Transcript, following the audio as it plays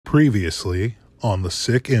Previously on the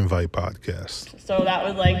Sick Invite podcast. So that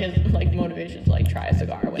was like his motivation to try a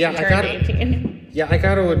cigar when he turned 18. Yeah, I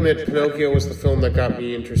got to admit, Pinocchio was the film that got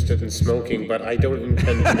me interested in smoking, but I don't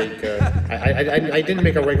intend to make I didn't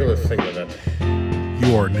make a regular thing of it.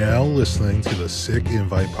 You are now listening to the Sick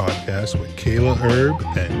Invite podcast with Kayla Erb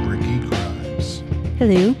and Ricky Grimes.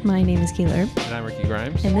 Hello, my name is Kayla Erb. And I'm Ricky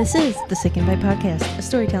Grimes. And this is the Sick Invite podcast, a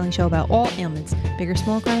storytelling show about all ailments. Big or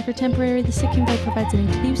small, chronic or temporary, the Sick Invite provides an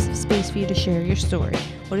inclusive space for you to share your story.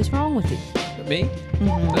 What is wrong with you? Me?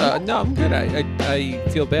 Mm-hmm. No, I'm good. I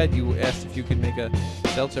feel bad. You asked if you could make a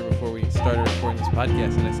seltzer before we started recording this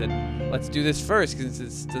podcast, and I said, let's do this first because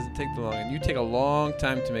this doesn't take too long. And you take a long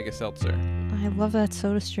time to make a seltzer. I love that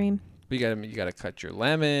soda stream. But you gotta cut your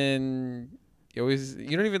lemon. You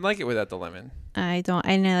don't even like it without the lemon. I don't.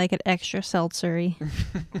 I like it extra seltzery.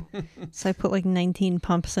 So I put 19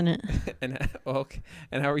 pumps in it. And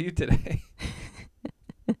how are you today?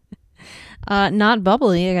 Not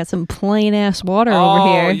bubbly. I got some plain ass water over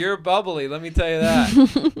here. Oh, you're bubbly. Let me tell you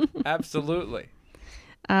that. Absolutely.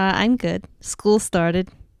 I'm good. School started.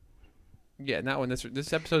 Yeah, not when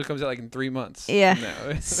this episode comes out in 3 months. Yeah.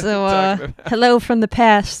 No. So hello from the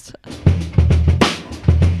past.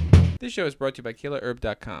 This show is brought to you by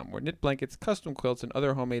KaylaHerb.com, where knit blankets, custom quilts, and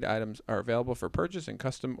other homemade items are available for purchase and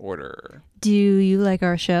custom order. Do you like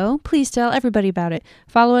our show? Please tell everybody about it.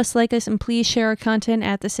 Follow us, like us, and please share our content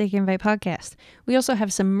at the Sick Invite podcast. We also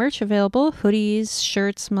have some merch available, hoodies,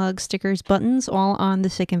 shirts, mugs, stickers, buttons, all on the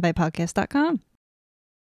SickInvitePodcast.com.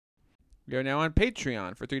 We are now on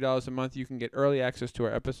Patreon. For $3 a month, you can get early access to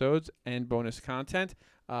our episodes and bonus content,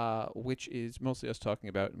 which is mostly us talking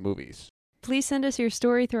about movies. Please send us your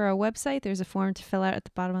story through our website. There's a form to fill out at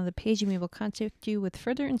the bottom of the page, and we will contact you with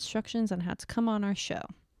further instructions on how to come on our show.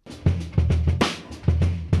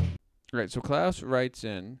 Right, so Klaus writes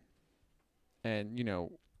in, and,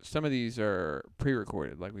 some of these are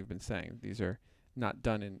pre-recorded, like we've been saying. These are not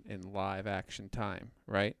done in live action time,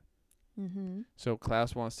 right? Mm-hmm. So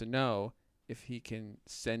Klaus wants to know if he can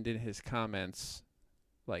send in his comments,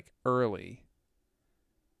 early.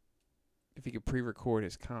 If he could pre-record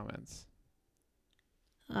his comments.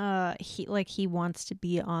 He wants to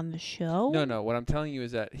be on the show? No. What I'm telling you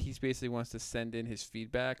is that he basically wants to send in his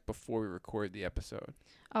feedback before we record the episode.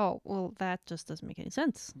 Oh, well, that just doesn't make any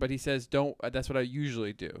sense. But he says, don't, that's what I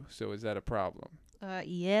usually do. So is that a problem?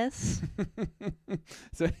 Yes.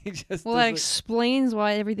 So he just... Well, that explains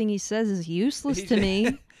why everything he says is useless to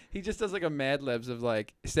me. He just does a Mad Libs of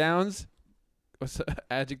sounds,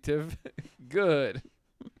 adjective, good.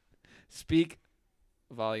 Speak,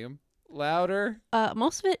 volume. Louder.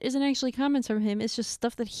 Most of it isn't actually comments from him. It's just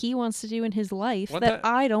stuff that he wants to do in his life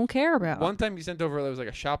I don't care about. One time you sent over, it was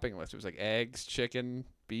a shopping list. It was eggs, chicken,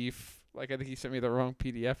 beef. I think he sent me the wrong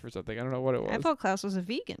PDF or something. I don't know what it was. I thought Klaus was a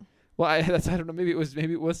vegan. Well, I don't know. Maybe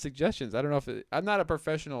it was suggestions. I don't know if I'm not a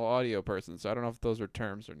professional audio person, so I don't know if those are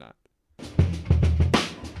terms or not.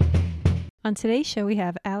 On today's show, we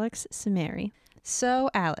have Alex Cimieri. So,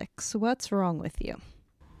 Alex, what's wrong with you?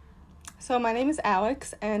 So my name is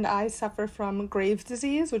Alex, and I suffer from Graves'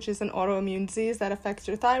 disease, which is an autoimmune disease that affects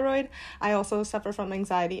your thyroid. I also suffer from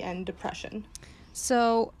anxiety and depression.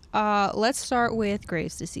 So let's start with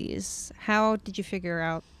Graves' disease. How did you figure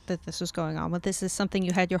out that this was going on? Was this something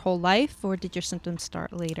you had your whole life, or did your symptoms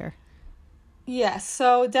start later? Yes,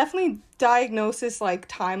 so definitely diagnosis,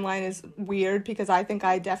 timeline is weird because I think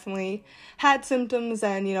I definitely had symptoms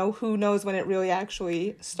and, who knows when it really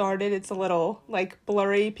actually started. It's a little,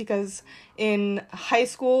 blurry because in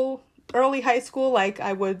early high school,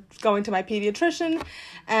 I would go into my pediatrician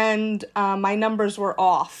and my numbers were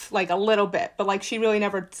off, a little bit, but, she really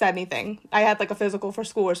never said anything. I had, a physical for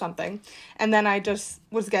school or something. And then I just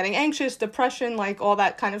was getting anxious, depression, all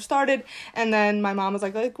that kind of started. And then my mom was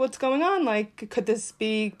like, what's going on? Could this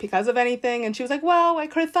be because of anything? And she was like, well,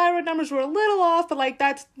 her thyroid numbers were a little off, but,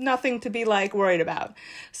 that's nothing to be, worried about.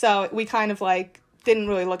 So we kind of, didn't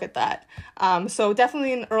really look at that. So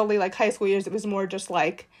definitely in early, high school years, it was more just,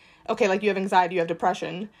 okay, you have anxiety, you have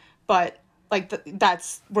depression, but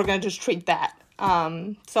we're going to just treat that.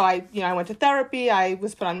 So I went to therapy, I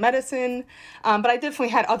was put on medicine, but I definitely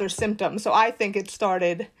had other symptoms. So I think it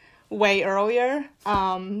started way earlier,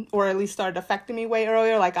 or at least started affecting me way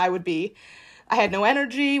earlier. I had no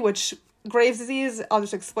energy, which Graves' disease, I'll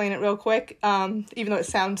just explain it real quick. Even though it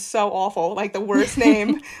sounds so awful, the worst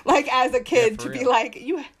name, as a kid to be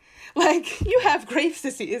you have Graves'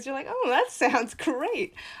 disease. You're oh, that sounds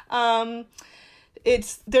great.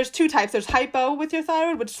 There's two types. There's hypo with your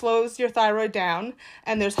thyroid, which slows your thyroid down,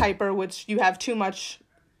 and there's hyper, which you have too much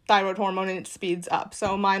thyroid hormone and it speeds up.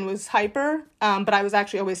 So mine was hyper, but I was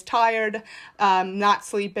actually always tired, not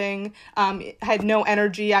sleeping, had no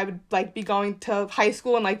energy. I would like be going to high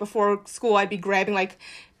school and like before school I'd be grabbing like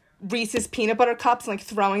Reese's peanut butter cups and like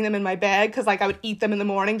throwing them in my bag because like I would eat them in the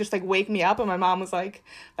morning, just like wake me up. And my mom was like,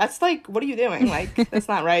 that's like, what are you doing? Like, that's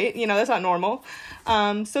not right. You know, that's not normal.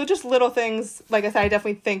 So just little things. Like I said, I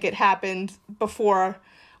definitely think it happened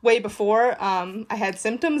way before I had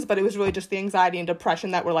symptoms, but it was really just the anxiety and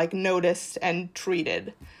depression that were like noticed and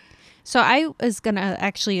treated. So I was going to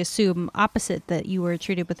actually assume opposite, that you were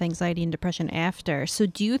treated with anxiety and depression after. So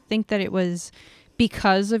do you think that it was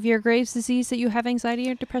because of your Graves' disease that you have anxiety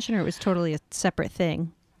or depression, or it was totally a separate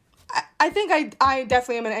thing? I think I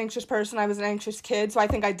definitely am an anxious person. I was an anxious kid, so I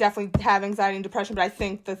think I definitely have anxiety and depression, but I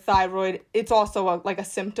think the thyroid, it's also like a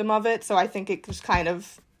symptom of it, so I think it just kind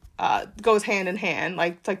of goes hand in hand,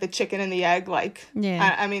 like it's like the chicken and the egg, like,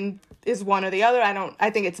 yeah. I mean, is one or the other.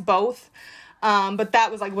 I think it's both. But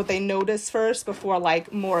that was like what they noticed first before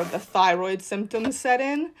like more of the thyroid symptoms set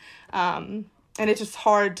in. And it's just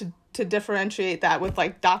hard to differentiate that with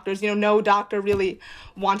like doctors. You know, no doctor really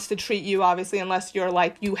wants to treat you, obviously, unless you're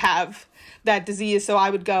like, you have that disease. So I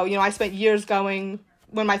would go, you know, I spent years going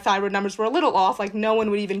when my thyroid numbers were a little off, like no one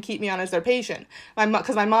would even keep me on as their patient.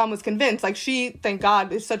 Because my mom was convinced, like she, thank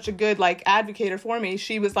God, is such a good like advocate for me.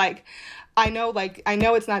 She was like, I know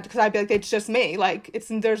it's not, because I'd be like, it's just me. Like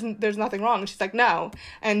there's nothing wrong. And she's like, no.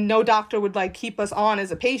 And no doctor would like keep us on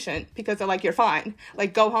as a patient because they're like, you're fine.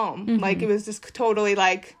 Like go home. Mm-hmm. Like it was just totally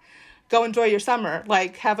like, go enjoy your summer,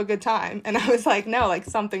 like have a good time. And I was like, no, like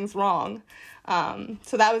something's wrong.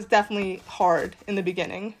 So that was definitely hard in the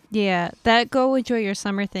beginning. Yeah, that go enjoy your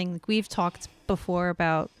summer thing. Like we've talked before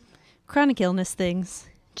about chronic illness things,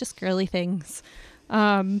 just girly things.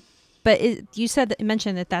 But you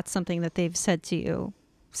mentioned that that's something that they've said to you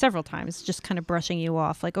several times, just kind of brushing you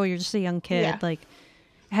off, like, oh, you're just a young kid. Yeah. Like,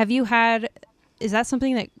 is that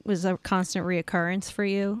something that was a constant reoccurrence for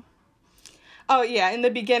you? Oh, yeah. In the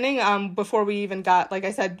beginning, before we even got, like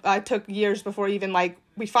I said, I took years before even, like,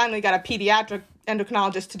 we finally got a pediatric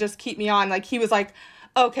endocrinologist to just keep me on. Like, he was like,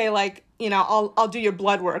 okay, like, you know, I'll do your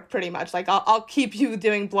blood work pretty much. Like, I'll keep you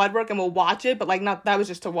doing blood work and we'll watch it. But, like, that was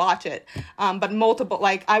just to watch it. But multiple,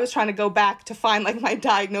 like, I was trying to go back to find, like, my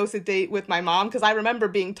diagnosis date with my mom. Because I remember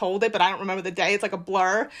being told it, but I don't remember the day. It's like a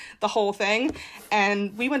blur, the whole thing.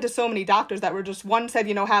 And we went to so many doctors that were just, one said,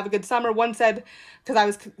 you know, have a good summer. One said, because I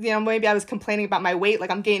was, you know, maybe I was complaining about my weight.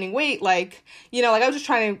 Like, I'm gaining weight. Like, you know, like, I was just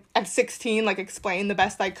trying to, at 16, like, explain the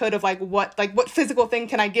best I could of, like, what physical thing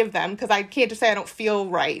can I give them? Because I can't just say I don't feel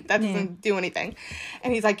right. That doesn't do anything.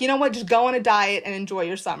 And he's like, you know what, just go on a diet and enjoy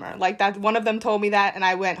your summer. Like, that, one of them told me that, and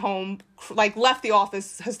I went home, like, left the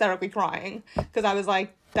office hysterically crying, because I was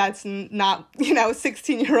like, that's not, you know,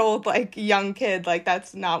 16-year-old, like, young kid, like,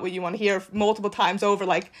 that's not what you want to hear multiple times over,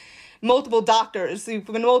 like, multiple doctors.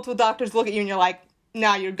 When multiple doctors look at you and you're like,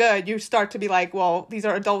 nah, you're good, you start to be like, well, these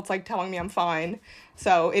are adults, like, telling me I'm fine,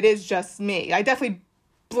 so it is just me. I definitely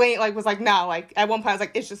was like, no, like, at one point I was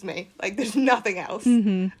like, it's just me, like, there's nothing else.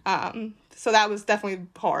 Mm-hmm. So that was definitely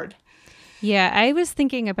hard. Yeah, I was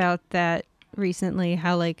thinking about that recently,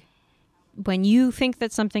 how, like, when you think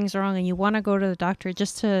that something's wrong and you want to go to the doctor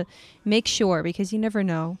just to make sure, because you never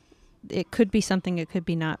know, it could be something, it could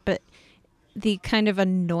be not, but the kind of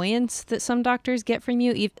annoyance that some doctors get from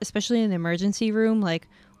you, especially in the emergency room, like,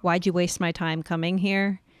 why'd you waste my time coming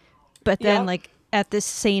here? But then, like, at the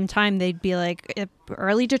same time, they'd be like,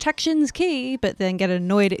 early detection's key, but then get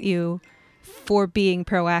annoyed at you for being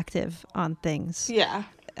proactive on things. Yeah.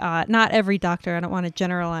 Not every doctor, I don't want to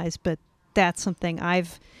generalize, but that's something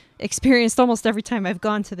I've experienced almost every time I've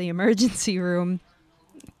gone to the emergency room,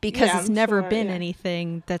 because it's never been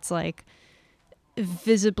anything that's like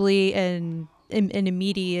visibly an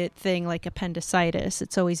immediate thing like appendicitis.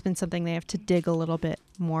 It's always been something they have to dig a little bit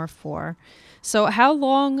more for. So how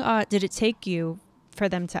long did it take you for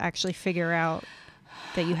them to actually figure out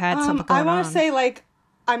that you had something going on? I want to say, like,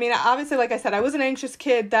 I mean, obviously, like I said, I was an anxious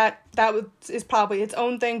kid. That is probably its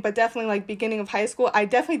own thing, but definitely, like, beginning of high school, I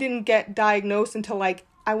definitely didn't get diagnosed until, like,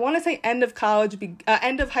 I want to say end of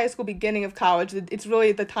high school, beginning of college. It's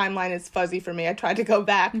really, the timeline is fuzzy for me. I tried to go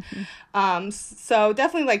back. Mm-hmm. So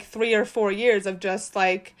definitely, like, 3 or 4 years of just,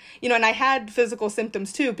 like, you know, and I had physical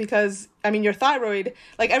symptoms too, because, I mean, your thyroid,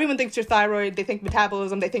 like, everyone thinks your thyroid, they think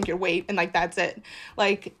metabolism, they think your weight, and, like, that's it.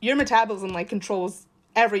 Like, your metabolism, like, controls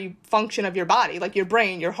every function of your body, like your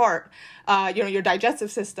brain, your heart, you know, your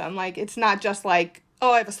digestive system. Like, it's not just like,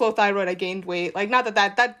 oh, I have a slow thyroid, I gained weight. Like, not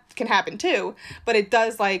that can happen too, but it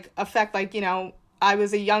does, like, affect, like, you know, I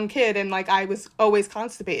was a young kid and, like, I was always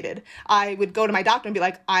constipated. I would go to my doctor and be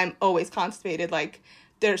like, I'm always constipated. Like,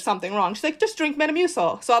 there's something wrong. She's like, just drink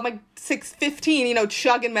Metamucil. So I'm like 6'15", you know,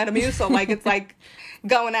 chugging Metamucil like it's like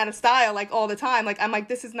going out of style like all the time. Like I'm like,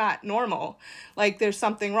 this is not normal. Like there's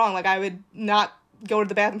something wrong. Like I would not go to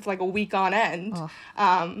the bathroom for like a week on end.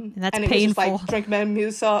 And that's and it painful. was just like drink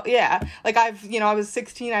Metamucil. Yeah. Like I was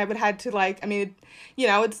 16. I would had to like, I mean,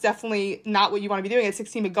 it's definitely not what you want to be doing at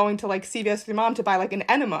 16, but going to like CVS with your mom to buy like an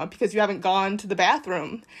enema because you haven't gone to the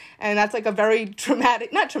bathroom. And that's like a very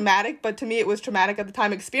traumatic, not traumatic, but to me it was traumatic at the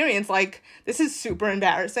time experience. Like, this is super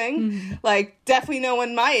embarrassing. Like, definitely no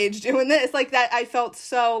one my age doing this. Like that, I felt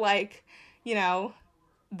so like,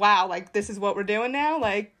 wow, like this is what we're doing now.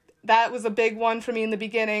 Like, that was a big one for me in the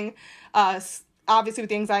beginning. Obviously, with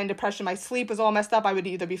the anxiety and depression, my sleep was all messed up. I would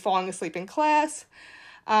either be falling asleep in class.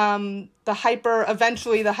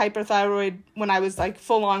 Eventually the hyperthyroid, when I was like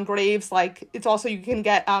full on Graves, like it's also, you can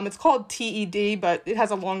get, it's called TED, but it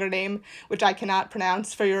has a longer name, which I cannot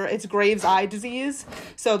pronounce it's Graves' eye disease.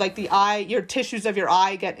 So like your tissues of your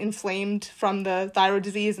eye get inflamed from the thyroid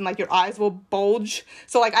disease and like your eyes will bulge.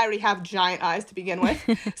 So like I already have giant eyes to begin with.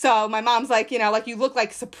 So my mom's like, like you look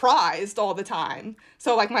like surprised all the time.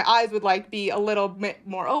 So like my eyes would like be a little bit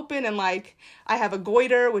more open, and like I have a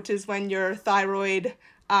goiter, which is when your thyroid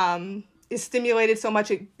is stimulated so much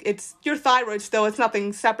it's your thyroid still, it's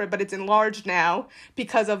nothing separate, but it's enlarged now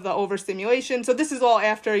because of the overstimulation. So this is all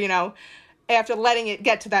after after letting it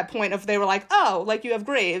get to that point of they were like, oh, like you have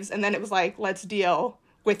Graves, and then it was like, let's deal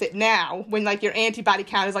with it now when like your antibody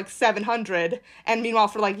count is like 700, and meanwhile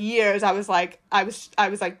for like years I was like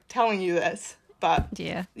telling you this, but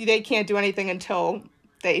yeah, they can't do anything until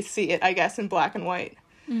they see it, I guess, in black and white.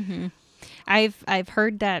 I've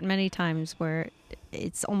heard that many times where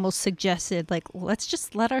it's almost suggested like, let's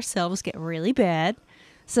just let ourselves get really bad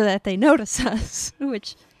so that they notice us,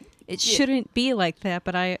 which it shouldn't be like that.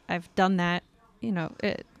 But I've done that,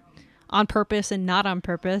 on purpose and not on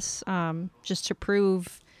purpose, just to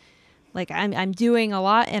prove like I'm doing a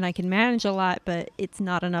lot and I can manage a lot, but it's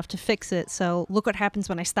not enough to fix it. So look what happens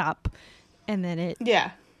when I stop. And then it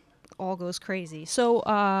all goes crazy. So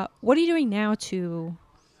what are you doing now to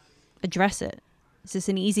address it? Is this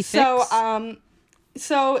an easy fix?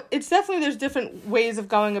 So it's definitely, there's different ways of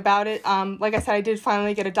going about it. Like I said, I did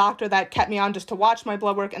finally get a doctor that kept me on just to watch my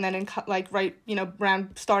blood work. And then around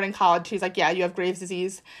starting college, he's like, yeah, you have Graves'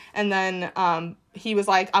 disease. And then he was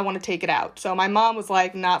like, I want to take it out. So my mom was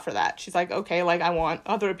like, not for that. She's like, okay, like I want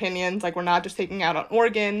other opinions. Like, we're not just taking out an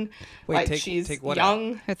organ. Wait, like she's take what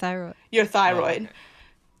young. Out? Her thyroid. Your thyroid.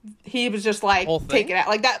 Oh, okay. He was just like, take it out.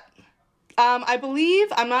 Like that. I believe,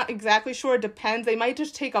 I'm not exactly sure, it depends. They might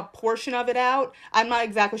just take a portion of it out. I'm not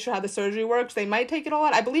exactly sure how the surgery works. They might take it all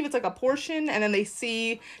out. I believe it's like a portion, and then they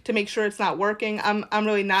see to make sure it's not working. I'm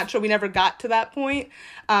really not sure. We never got to that point.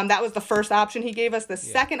 That was the first option he gave us. The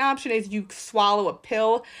second option is you swallow a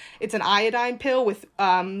pill. It's an iodine pill with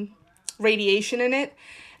radiation in it,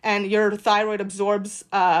 and your thyroid absorbs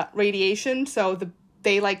radiation, so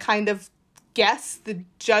they like kind of guess the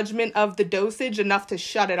judgment of the dosage enough to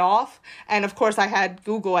shut it off. And of course I had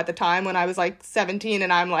Google at the time when I was like 17,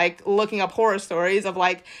 and I'm like looking up horror stories of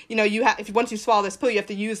like, once you swallow this pill, you have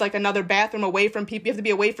to use like another bathroom away from people. You have to be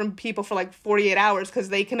away from people for like 48 hours because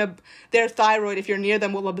they can, their thyroid, if you're near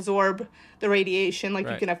them, will absorb the radiation. Like,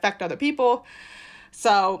 right. You can affect other people.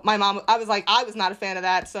 So my mom, I was not a fan of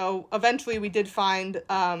that. So eventually we did find,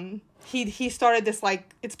 he started this,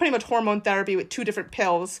 like, it's pretty much hormone therapy with 2 different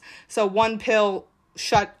pills. So one pill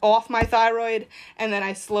shut off my thyroid, and then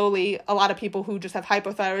a lot of people who just have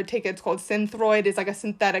hypothyroid take it. It's called Synthroid. It's like a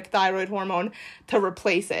synthetic thyroid hormone to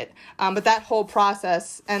replace it. But that whole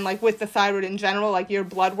process, and like with the thyroid in general, like your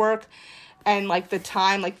blood work and like the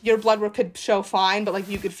time, like your blood work could show fine, but like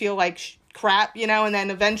you could feel like crap, and then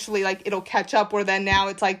eventually like it'll catch up, where then now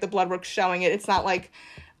it's like the blood work's showing it. It's not like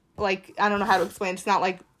I don't know how to explain. It's not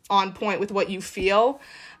like on point with what you feel.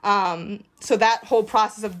 So that whole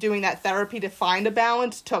process of doing that therapy to find a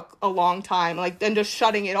balance took a long time. Like, then just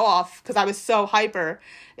shutting it off, because I was so hyper.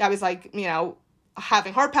 I was like,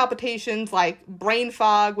 having heart palpitations, like brain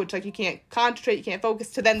fog, which like you can't concentrate, you can't focus,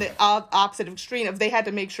 to then the opposite extreme of they had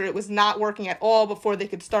to make sure it was not working at all before they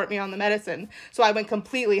could start me on the medicine. So I went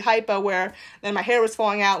completely hypo, where then my hair was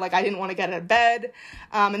falling out, like I didn't want to get out of bed.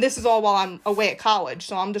 And this is all while I'm away at college.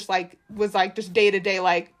 So I'm just just day to day,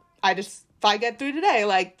 like if I get through today,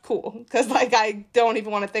 like, cool. Because, like, I don't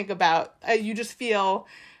even want to think about, you just feel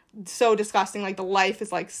so disgusting. Like the life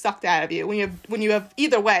is like sucked out of you when you have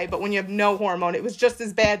either way, but when you have no hormone, it was just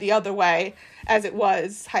as bad the other way as it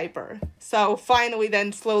was hyper. So finally,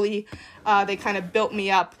 then slowly, they kind of built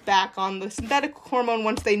me up back on the synthetic hormone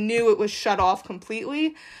once they knew it was shut off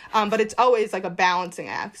completely. But it's always like a balancing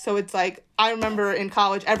act. So it's like, I remember in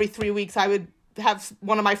college, every 3 weeks, I would have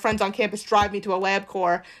one of my friends on campus drive me to a lab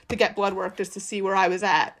core to get blood work just to see where I was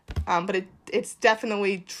at. But it's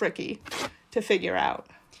definitely tricky to figure out.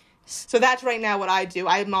 So that's right now what I do.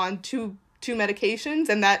 I'm on two medications,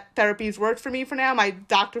 and that therapy's worked for me for now. My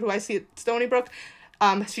doctor who I see at Stony Brook,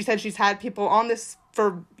 she said she's had people on this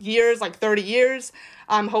for years, like 30 years.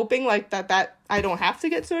 I'm hoping like that I don't have to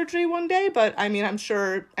get surgery one day, but I mean, I'm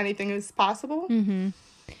sure anything is possible. Mm-hmm.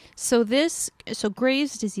 So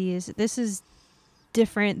Graves' disease, this is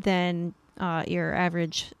different than your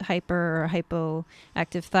average hyper or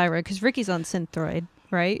hypoactive thyroid, because Ricky's on Synthroid,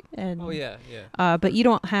 right? And but you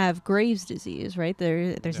don't have Graves' disease, right?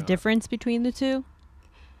 There's a difference between the two.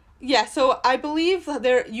 Yeah, so I believe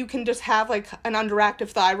you can just have like an underactive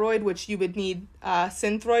thyroid, which you would need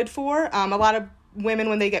Synthroid for. A lot of women,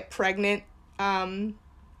 when they get pregnant, and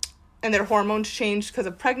their hormones change because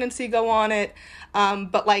of pregnancy, go on it.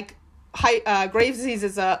 But like Graves' disease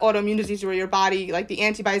is an autoimmune disease where your body, like the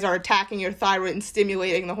antibodies are attacking your thyroid and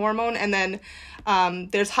stimulating the hormone. And then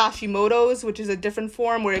there's Hashimoto's, which is a different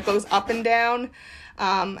form where it goes up and down.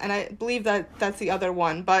 And I believe that's the other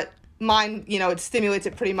one. But mine, it stimulates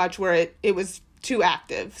it pretty much where it was too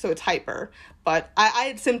active, so it's hyper. But I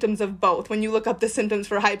had symptoms of both. When you look up the symptoms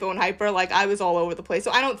for hypo and hyper, like I was all over the place.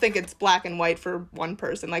 So I don't think it's black and white for one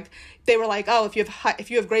person. Like they were like, oh, if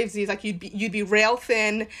you have Graves' disease, like you'd be rail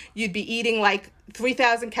thin, you'd be eating like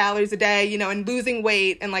 3,000 calories a day, and losing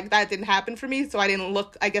weight, and like that didn't happen for me. So I didn't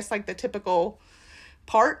look, I guess, like the typical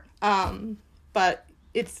part. But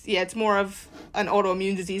it's more of an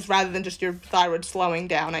autoimmune disease rather than just your thyroid slowing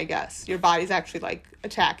down, I guess. Your body's actually like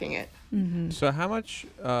attacking it. Mm-hmm. So how much,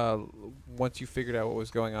 once you figured out what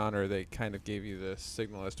was going on, or they kind of gave you the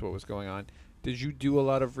signal as to what was going on, did you do a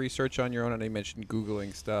lot of research on your own? And I mentioned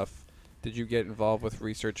Googling stuff. Did you get involved with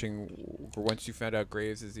researching, or once you found out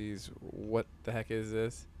Graves' disease, what the heck is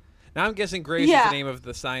this? Now I'm guessing Graves is the name of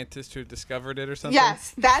the scientist who discovered it or something?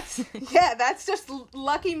 Yes, that's just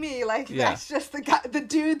lucky me. Like, that's just the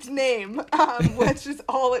dude's name, which is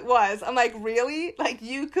all it was. I'm like, really? Like,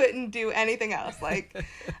 you couldn't do anything else. Like,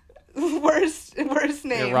 worst name.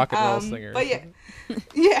 You're a rock and roll singer. But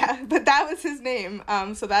but that was his name.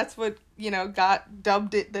 So that's what, got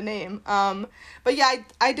dubbed it the name. But yeah,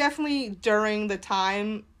 I definitely, during the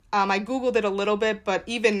time, I Googled it a little bit, but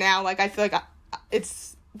even now, like, I feel like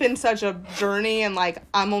it's been such a journey, and like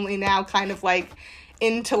I'm only now kind of like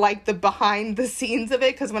into like the behind the scenes of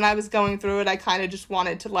it, because when I was going through it, I kind of just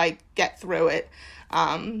wanted to like get through it.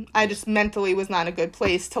 I just mentally was not in a good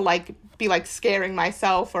place to like be like scaring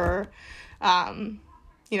myself or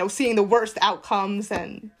seeing the worst outcomes,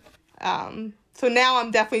 and so now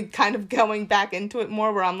I'm definitely kind of going back into it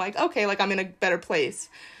more, where I'm like, okay, like I'm in a better place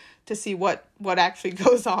to see what actually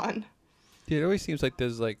goes on. Yeah, it always seems like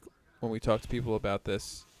there's like, when we talk to people about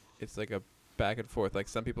this, it's like a back and forth. Like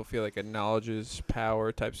some people feel like a knowledge is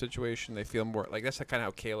power type situation. They feel more like, that's kind of how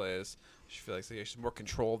Kayla is. She feels like she's more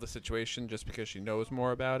control of the situation just because she knows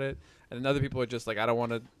more about it. And then other people are just like, I don't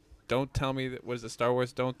want to, don't tell me what is it, Star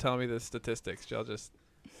Wars? Don't tell me the statistics. I'll just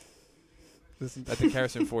listen. I think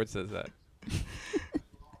Harrison Ford says that.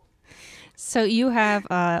 So you have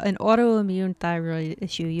an autoimmune thyroid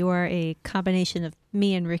issue. You are a combination of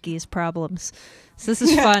me and Ricky's problems. So this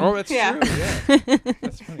is fun. Oh, that's true. Yeah.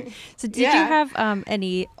 That's funny. So did you have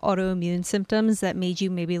any autoimmune symptoms that made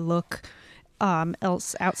you maybe look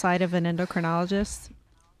else outside of an endocrinologist?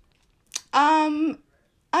 I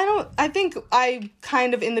think I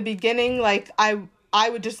kind of, in the beginning, like I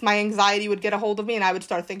would just, my anxiety would get a hold of me, and I would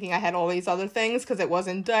start thinking I had all these other things because it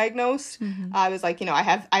wasn't diagnosed. Mm-hmm. I was like, I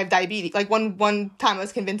have diabetes. Like one time I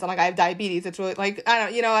was convinced, I'm like, I have diabetes. It's really like,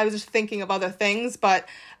 I don't, I was just thinking of other things. But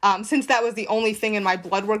since that was the only thing in my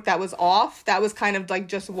blood work that was off, that was kind of like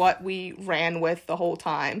just what we ran with the whole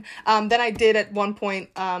time. Then I did at one point,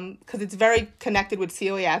 because it's very connected with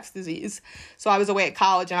celiac disease. So I was away at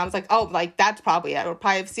college, and I was like, oh, like that's probably it. Or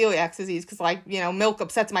probably have celiac disease because like, milk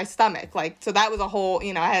upsets my stomach. Like, so that was a whole,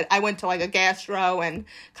 I went to like a gastro and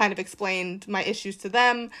kind of explained my issues to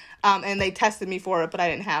them, and they tested me for it, but I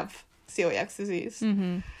didn't have celiac disease.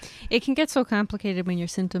 Mm-hmm. It can get so complicated when your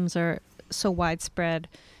symptoms are so widespread,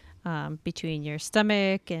 between your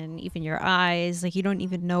stomach and even your eyes. Like you don't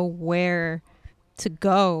even know where to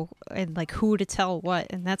go and like who to tell what,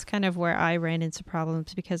 and that's kind of where I ran into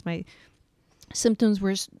problems, because my symptoms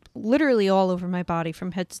were literally all over my body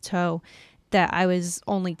from head to toe, that I was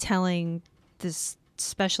only telling this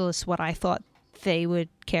specialist what I thought they would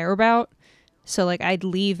care about. So like I'd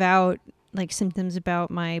leave out like symptoms about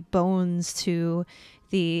my bones to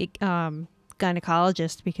the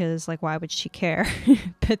gynecologist because like why would she care?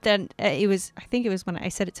 But then I think it was when I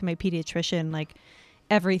said it to my pediatrician, like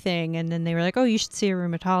everything, and then they were like, oh, you should see a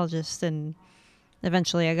rheumatologist, and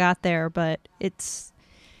eventually I got there. But it's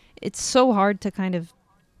so hard to kind of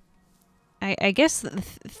I guess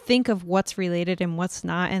think of what's related and what's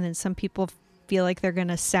not, and then some people feel like they're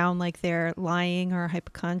gonna sound like they're lying or a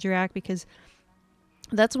hypochondriac, because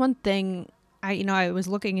that's one thing I was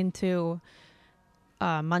looking into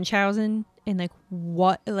Munchausen and like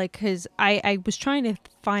what, like, because I was trying to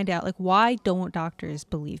find out like why don't doctors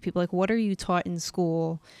believe people, like what are you taught in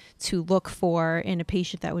school to look for in a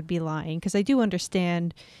patient that would be lying? Because I do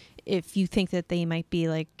understand if you think that they might be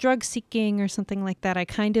like drug seeking or something like that, I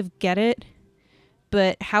kind of get it.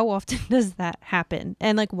 But how often does that happen?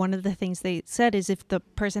 And like one of the things they said is if the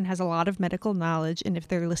person has a lot of medical knowledge and if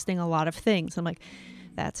they're listing a lot of things. I'm like,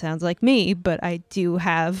 that sounds like me, but I do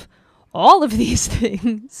have all of these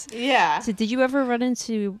things. Yeah. So did you ever run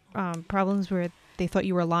into problems where they thought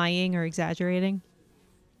you were lying or exaggerating?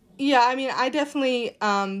 Yeah, I mean, I definitely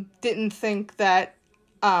didn't think that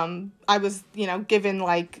I was, given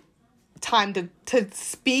like time to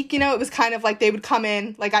speak. It was kind of like they would come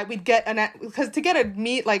in, like we'd get because to get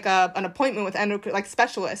an appointment with endocrine like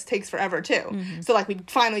specialist takes forever too. Mm-hmm. So like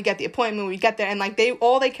we'd finally get the appointment, we'd get there, and like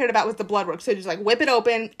all they cared about was the blood work. So just like whip it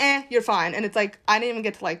open, you're fine. And it's like I didn't even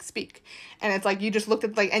get to like speak. And it's like you just looked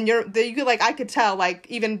at like, and you could like, I could tell like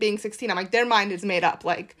even being 16, I'm like their mind is made up.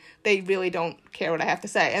 Like they really don't care what I have to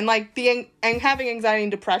say. And like and having anxiety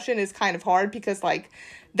and depression is kind of hard because like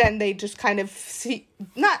then they just kind of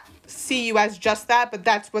not see you as just that, but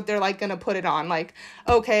that's what they're like gonna put it on. Like,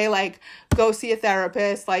 okay, like go see a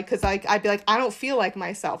therapist, like, cause like I'd be like, I don't feel like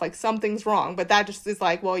myself, like something's wrong, but that just is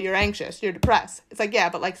like, well, you're anxious, you're depressed. It's like, yeah,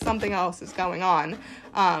 but like something else is going on.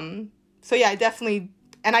 So yeah, I definitely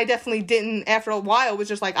didn't, after a while, was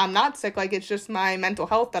just like, I'm not sick, like it's just my mental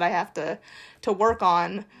health that I have to work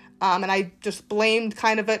on. And I just blamed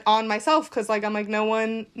kind of it on myself because, like, I'm like, no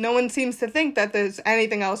one seems to think that there's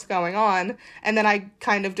anything else going on. And then I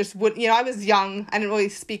kind of just would, I was young. I didn't really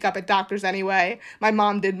speak up at doctors anyway. My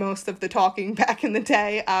mom did most of the talking back in the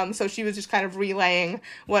day. So she was just kind of relaying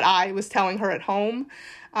what I was telling her at home.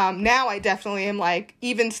 Now I definitely am like,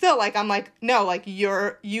 even still, like, I'm like, no, like,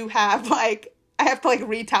 you have, like, I have to,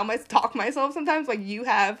 like, talk myself sometimes. Like, you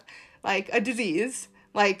have, like, a disease.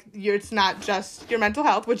 Like, it's not just your mental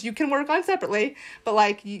health, which you can work on separately, but,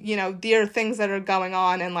 like, there are things that are going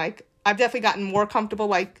on, and, like, I've definitely gotten more comfortable,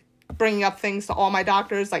 like, bringing up things to all my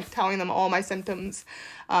doctors, like, telling them all my symptoms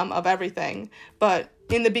of everything. But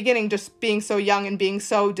in the beginning, just being so young and being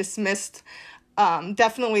so dismissed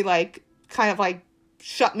definitely, like, kind of, like,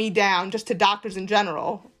 shut me down just to doctors in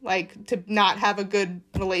general, like, to not have a good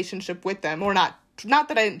relationship with them, or not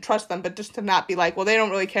that I didn't trust them, but just to not be like, well, they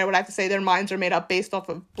don't really care what I have to say. Their minds are made up based off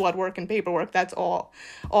of blood work and paperwork. That's all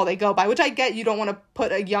they go by, which I get. You don't want to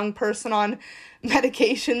put a young person on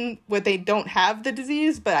medication where they don't have the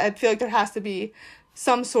disease, but I feel like there has to be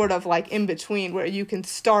some sort of like in between where you can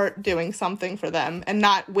start doing something for them and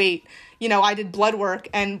not wait. I did blood work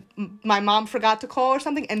and my mom forgot to call or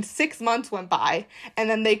something, and 6 months went by, and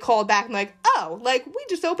then they called back and like, oh, like we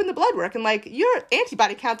just opened the blood work and like your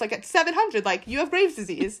antibody count's like at 700, like you have Graves'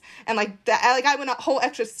 disease, and like that, like I went a whole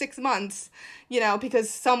extra 6 months, because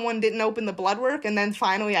someone didn't open the blood work, and then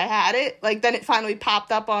finally I had it, like then it finally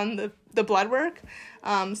popped up on the blood work,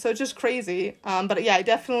 so it's just crazy, but yeah, I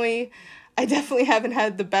definitely haven't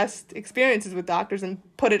had the best experiences with doctors and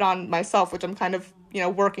put it on myself, which I'm kind of,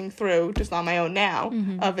 working through just on my own now.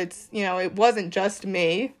 Mm-hmm. Of it's, it wasn't just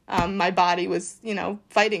me. My body was,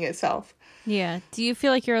 fighting itself. Yeah. Do you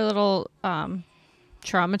feel like you're a little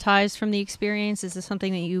traumatized from the experience? Is this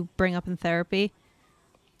something that you bring up in therapy?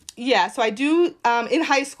 Yeah, so I do. In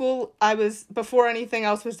high school, I was, before anything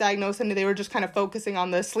else was diagnosed, and they were just kind of focusing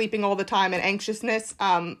on the sleeping all the time and anxiousness.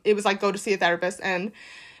 It was like, go to see a therapist, and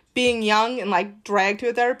being young and like dragged to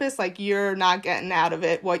a therapist, like you're not getting out of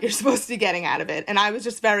it what you're supposed to be getting out of it. And I was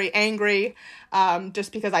just very angry,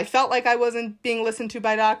 just because I felt like I wasn't being listened to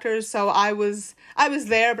by doctors. So I was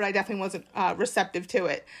there, but I definitely wasn't receptive to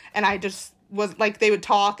it. And I just was like, they would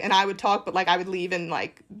talk and I would talk, but like I would leave and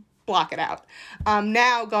like block it out.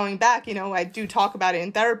 Now going back, I do talk about it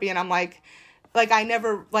in therapy, and I'm like I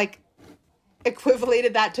never, like,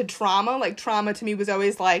 equivalated that to trauma. Like, trauma to me was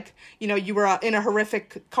always like, you know, you were in a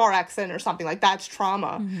horrific car accident or something, like that's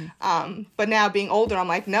trauma. But now being older, I'm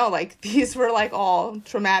like, no, like these were like all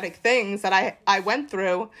traumatic things that I went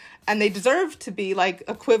through, and they deserve to be like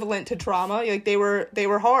equivalent to trauma. Like they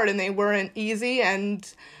were hard and they weren't easy and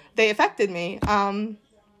they affected me.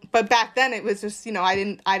 But back then it was just, you know, I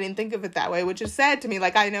didn't think of it that way, which is sad to me.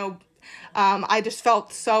 Like, I know, I just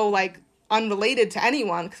felt so like unrelated to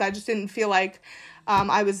anyone because I just didn't feel like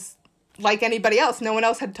I was like anybody else. No one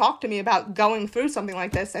else had talked to me about going through something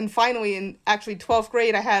like this. And finally, in actually 12th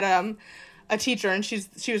grade, I had a teacher, and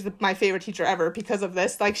she was my favorite teacher ever because of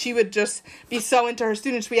this. Like, she would just be so into her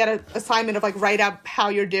students. We had an assignment of like, write up how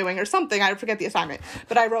you're doing or something. I forget the assignment,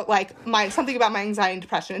 but I wrote like something about my anxiety and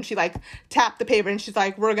depression, and she like tapped the paper and she's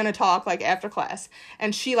like, we're gonna talk like after class.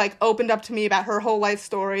 And she like opened up to me about her whole life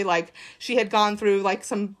story. Like, she had gone through like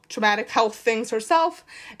some traumatic health things herself,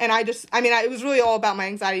 and it was really all about my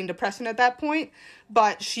anxiety and depression at that point.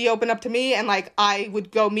 But she opened up to me, and like I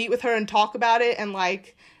would go meet with her and talk about it, and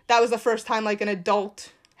like that was the first time like an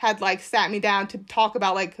adult had like sat me down to talk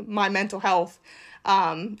about like my mental health,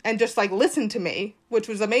 and just like listen to me, which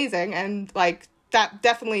was amazing. And like that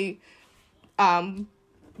definitely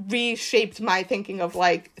reshaped my thinking of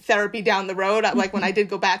like therapy down the road. Like when I did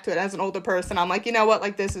go back to it as an older person, I'm like, you know what,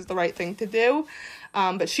 like this is the right thing to do.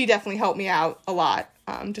 But she definitely helped me out a lot,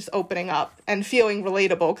 just opening up and feeling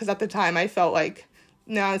relatable, because at the time I felt like,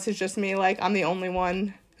 no, this is just me, like I'm the only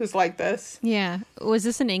one who's like this. Yeah. Was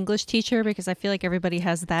this an English teacher? Because I feel like everybody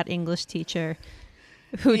has that English teacher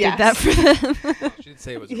who did that for them. She did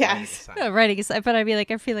say it was Yes. Writing assignment. But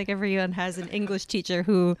I feel like everyone has an English teacher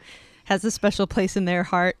who has a special place in their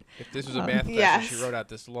heart. If this was a math yes. lesson, she wrote out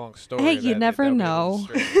this long story. Hey, you never know.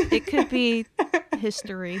 It It could be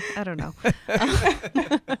history. I don't know.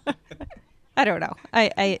 I don't know.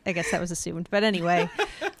 I guess that was assumed. But anyway.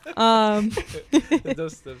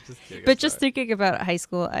 Just thinking about high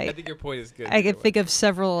school, I think your point is good. I can think of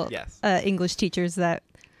several English teachers that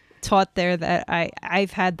taught there that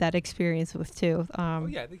I've had that experience with too.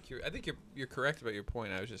 I think you're correct about your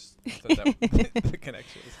point. I was just thought that the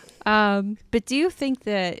connection was but do you think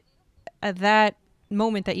that at that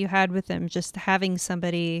moment that you had with them, just having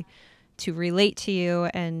somebody to relate to you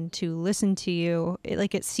and to listen to you,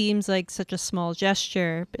 it seems like such a small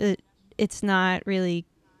gesture, but it's not really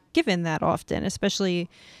given that often, especially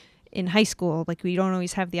in high school. Like, we don't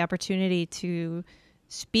always have the opportunity to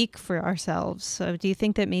speak for ourselves. So do you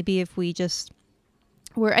think that maybe if we just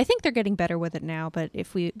I think they're getting better with it now, but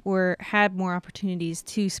if we had more opportunities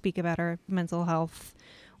to speak about our mental health,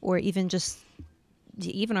 or even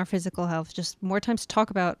our physical health, just more times to talk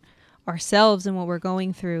about ourselves and what we're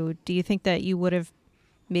going through, do you think that you would have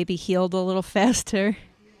maybe healed a little faster?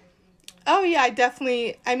 Oh yeah, I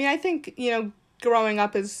think, you know, growing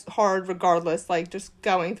up is hard regardless, like just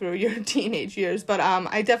going through your teenage years. But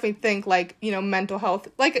I definitely think, like, you know, mental health,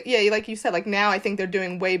 like, yeah, like you said, like now I think they're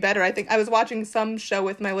doing way better. I think I was watching some show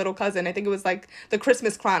with my little cousin. I think it was like the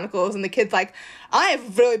Christmas Chronicles, and the kid's like, I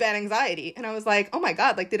have really bad anxiety. And I was like, oh my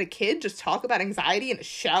God, like, did a kid just talk about anxiety in a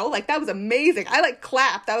show? Like, that was amazing. I like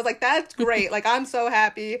clapped. I was like, that's great. Like, I'm so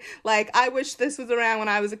happy. Like, I wish this was around when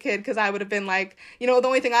I was a kid, because I would have been like, you know, the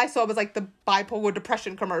only thing I saw was like the bipolar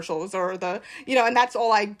depression commercials, or the, you know, and that's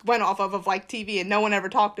all I went off of like TV, and no one ever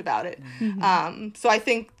talked about it. Mm-hmm. So I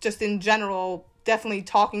think just in general, definitely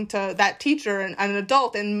talking to that teacher and an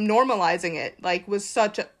adult and normalizing it, like, was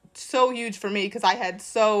so huge for me, because I had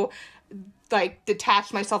so like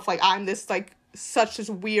detached myself, like I'm this like such this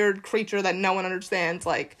weird creature that no one understands,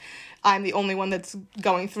 like I'm the only one that's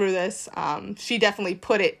going through this. She definitely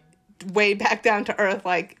put it way back down to earth,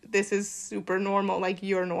 like, this is super normal, like,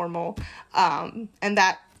 you're normal. And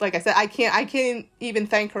that, like I said, I can't even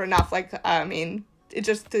thank her enough. Like, I mean, it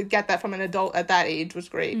just to get that from an adult at that age was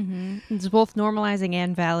great. Mm-hmm. It's both normalizing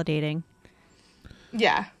and validating.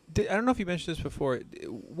 Yeah. I don't know if you mentioned this before.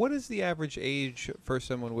 What is the average age for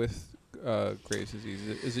someone with Graves' disease?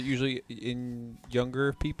 Is it usually in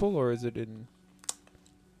younger people, or is it in...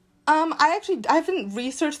 I haven't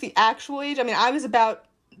researched the actual age. I mean, I was about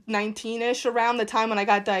 19-ish around the time when I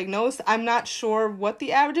got diagnosed. I'm not sure what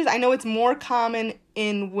the average is. I know it's more common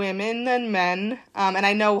in women than men. And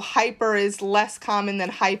I know hyper is less common than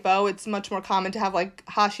hypo. It's much more common to have like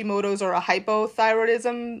Hashimoto's or a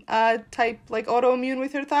hypothyroidism type, like autoimmune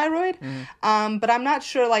with your thyroid. Mm. But I'm not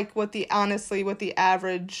sure like what the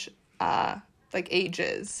average like age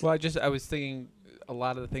is. Well, I was thinking a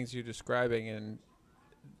lot of the things you're describing and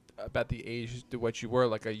about the age to what you were,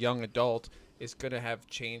 like a young adult is going to have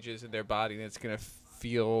changes in their body, and it's going to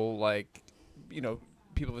feel like, you know,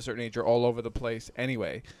 people of a certain age are all over the place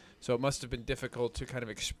anyway. So it must have been difficult to kind of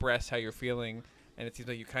express how you're feeling. And it seems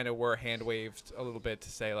like you kind of were hand waved a little bit to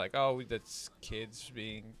say like, oh, that's kids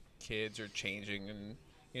being kids or changing and,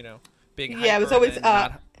 being hyper. Yeah, it was always, and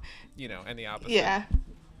not, and the opposite. Yeah.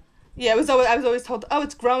 Yeah, I was always told, oh,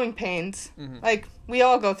 it's growing pains. Mm-hmm. Like, we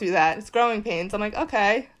all go through that. It's growing pains. I'm like,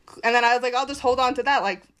 okay. And then I was like, I'll just hold on to that.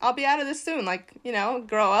 Like, I'll be out of this soon. Like,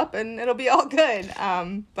 grow up and it'll be all good.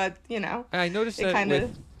 But, And I noticed that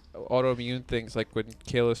with autoimmune things, like when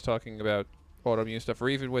Kayla's talking about autoimmune stuff, or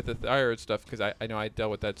even with the thyroid stuff, because I know I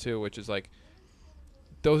dealt with that too, which is like,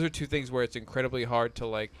 those are two things where it's incredibly hard to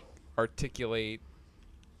like articulate,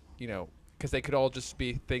 because they could all just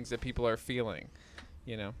be things that people are feeling,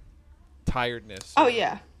 tiredness. Oh,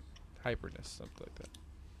 yeah. Hyperness, something like that.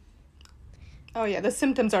 Oh, yeah. The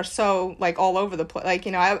symptoms are so, like, all over the place. Like,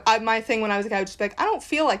 I my thing when I was a kid, I would just be like, I don't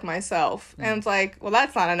feel like myself. And it's like, well,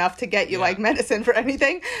 that's not enough to get you, like, medicine for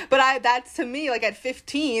anything. But that's, to me, like, at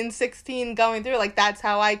 15, 16, going through, like, that's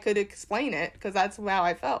how I could explain it, because that's how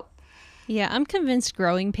I felt. Yeah, I'm convinced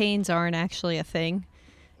growing pains aren't actually a thing.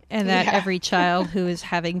 And that every child who is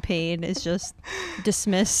having pain is just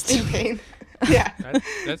dismissed. In pain. Yeah.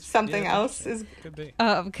 That's something else is could be.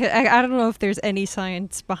 I don't know if there's any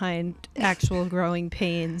science behind actual growing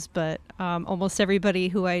pains, but almost everybody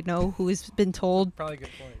who I know who has been told Probably a good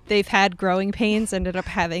point. they've had growing pains ended up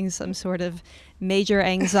having some sort of major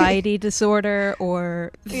anxiety disorder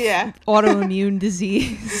or autoimmune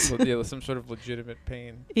disease. Well, some sort of legitimate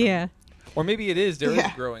pain. Yeah. Or maybe it is. There is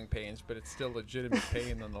growing pains, but it's still legitimate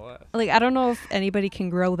pain nonetheless. Like, I don't know if anybody can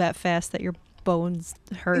grow that fast that your bones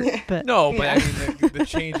hurt, but no, but I mean the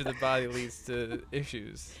change of the body leads to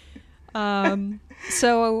issues.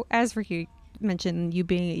 So as Ricky mentioned, you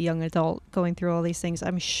being a young adult going through all these things,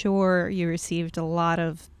 I'm sure you received a lot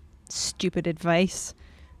of stupid advice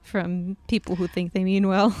from people who think they mean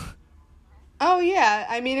well. Oh, yeah.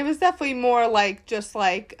 I mean, it was definitely more like just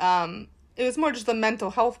like, it was more just the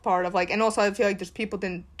mental health part of like, and also I feel like just people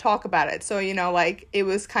didn't talk about it. So, like it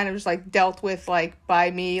was kind of just like dealt with like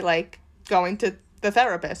by me, like going to the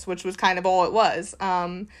therapist, which was kind of all it was.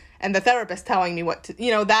 And the therapist telling me what to,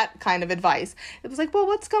 that kind of advice. It was like, well,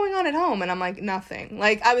 what's going on at home? And I'm like, nothing.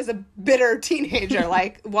 Like, I was a bitter teenager.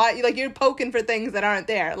 Like, why? Like, you're poking for things that aren't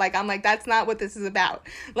there. Like, I'm like, that's not what this is about.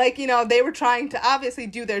 Like, they were trying to obviously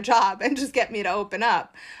do their job and just get me to open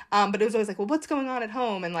up. But it was always like, well, what's going on at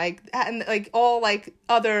home? And like all like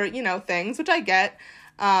other, things, which I get.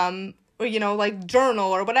 Or, like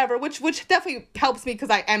journal or whatever, which definitely helps me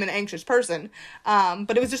because I am an anxious person.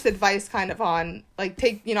 But it was just advice kind of on like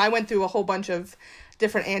I went through a whole bunch of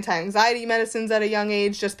different anti-anxiety medicines at a young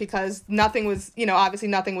age just because nothing was, obviously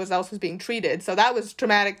nothing else was being treated. So that was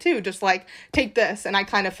traumatic too. Just like, take this. And I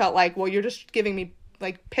kind of felt like, well, you're just giving me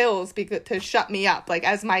like pills to shut me up, like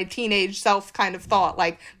as my teenage self kind of thought,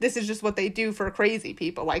 like this is just what they do for crazy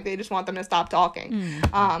people, like they just want them to stop talking.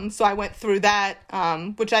 So I went through that,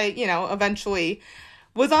 which I eventually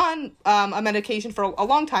was on a medication for a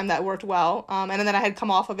long time that worked well, and then I had come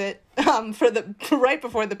off of it for right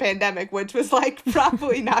before the pandemic, which was like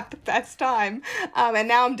probably not the best time, and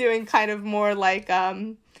now I'm doing kind of more like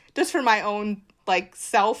just for my own like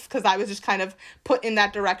self, because I was just kind of put in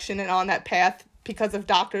that direction and on that path because of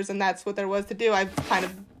doctors, and that's what there was to do. I've kind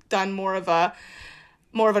of done more of a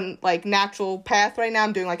like natural path right now.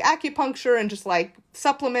 I'm doing like acupuncture and just like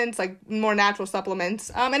supplements, like more natural supplements.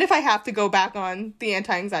 And if I have to go back on the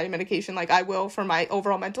anti-anxiety medication, like I will for my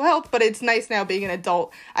overall mental health. But it's nice now being an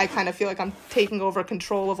adult. I kind of feel like I'm taking over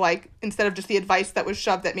control of like, instead of just the advice that was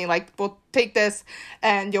shoved at me, like, well, take this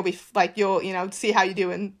and you'll be like, you'll, see how you do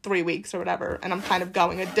in 3 weeks or whatever. And I'm kind of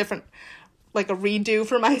going a different, like a redo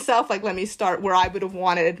for myself, like let me start where I would have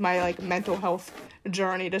wanted my like mental health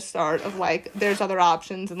journey to start, of like there's other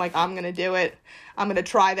options and like I'm gonna do it, I'm gonna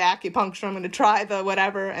try the acupuncture, I'm gonna try the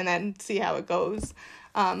whatever, and then see how it goes.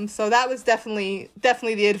 So that was definitely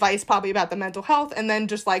the advice probably about the mental health. And then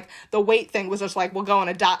just like the weight thing was just like, we'll go on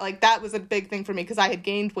a diet. Like that was a big thing for me because I had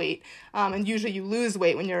gained weight. And usually you lose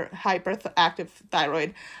weight when you're hyperactive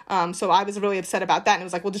thyroid. So I was really upset about that. And it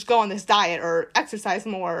was like, well, just go on this diet or exercise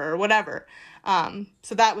more or whatever.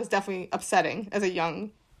 So that was definitely upsetting as a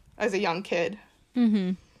young kid.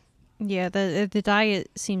 Mm-hmm. Yeah, the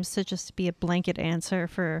diet seems to just be a blanket answer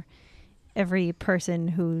for every person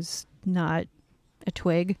who's not a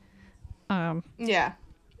twig. Yeah.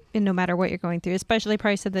 And no matter what you're going through, especially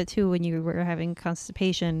probably said that too when you were having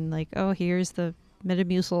constipation, like, oh, here's the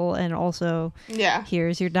Metamucil and also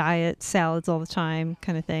here's your diet, salads all the time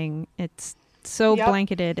kind of thing. It's so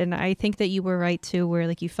blanketed. And I think that you were right too, where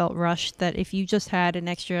like you felt rushed, that if you just had an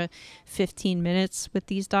extra 15 minutes with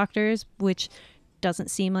these doctors, which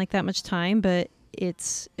doesn't seem like that much time, but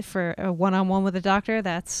it's for a one-on-one with a doctor.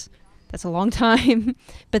 That's a long time,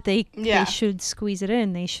 but they should squeeze it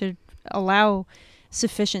in. They should allow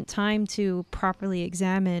sufficient time to properly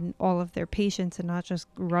examine all of their patients and not just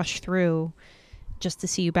rush through just to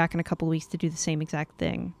see you back in a couple of weeks to do the same exact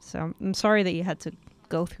thing. So I'm sorry that you had to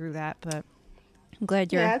go through that, but I'm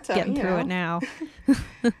glad you're getting through it now.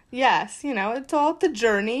 Yes, it's all the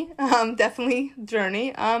journey, definitely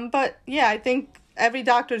journey. But yeah, I think every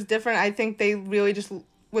doctor is different. I think they really just,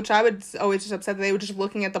 which I would always just upset that they were just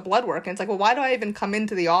looking at the blood work. And it's like, well, why do I even come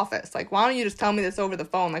into the office? Like, why don't you just tell me this over the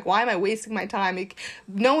phone? Like, why am I wasting my time? Like,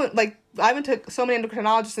 no one, like, I went to so many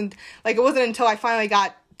endocrinologists, and like, it wasn't until I finally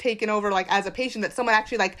got taken over, like, as a patient, that someone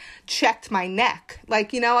actually, like, checked my neck.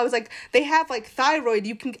 Like, I was like, they have, like, thyroid.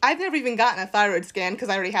 I've never even gotten a thyroid scan because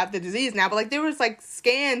I already have the disease now. But, like, there was, like,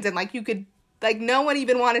 scans, and, like, you could, like, no one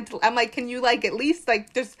even wanted to. I'm like, can you, like, at least,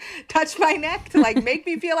 like, just touch my neck to, like, make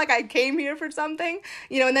me feel like I came here for something?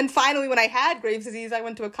 And then finally, when I had Graves' disease, I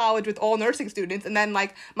went to a college with all nursing students, and then,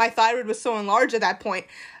 like, my thyroid was so enlarged at that point,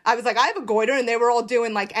 I was like, I have a goiter, and they were all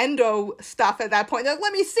doing, like, endo stuff at that point. They're like,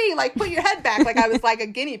 let me see, like, put your head back. Like, I was like a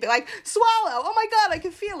guinea pig, like, swallow. Oh my God, I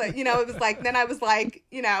can feel it. It was like, then I was like,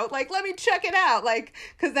 like, let me check it out. Like,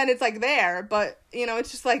 cause then it's like there, but,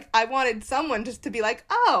 it's just like, I wanted someone just to be like,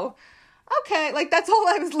 oh, okay, like, that's all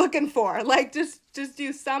I was looking for. Like, just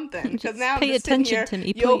do something. Because now pay I'm just attention here, to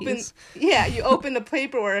me, please. please. You open the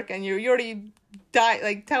paperwork, and you already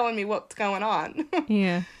like, telling me what's going on.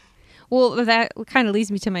 Yeah. Well, that kind of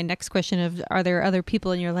leads me to my next question of, are there other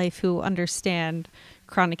people in your life who understand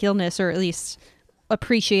chronic illness, or at least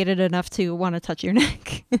appreciate it enough to want to touch your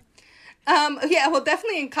neck? Yeah, well,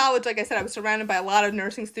 definitely in college, like I said, I was surrounded by a lot of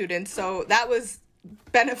nursing students, so that was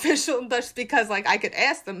beneficial just because, like, I could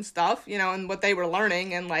ask them stuff, and what they were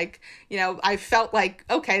learning, and, like, I felt like,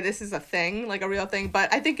 okay, this is a thing, like, a real thing.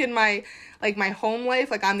 But I think in my home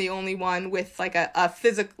life, like, I'm the only one with, like, a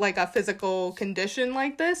physical condition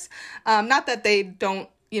like this. Not that they don't,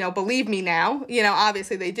 believe me now,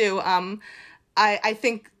 obviously they do. I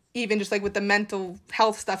think even just, like, with the mental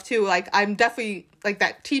health stuff too, like, I'm definitely, like,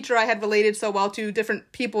 that teacher I had related so well to,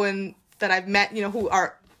 different people that I've met, who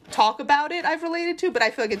are talk about it, I've related to, but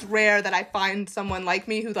I feel like it's rare that I find someone like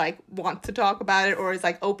me who, like, wants to talk about it or is,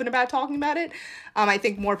 like, open about talking about it. I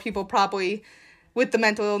think more people probably with the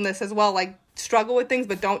mental illness as well, like, struggle with things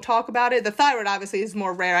but don't talk about it. The thyroid obviously is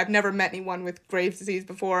more rare. I've never met anyone with Graves' disease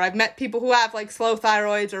before. I've met people who have, like, slow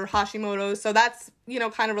thyroids or Hashimoto's, so that's,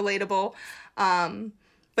 kind of relatable.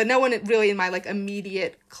 But no one really in my, like,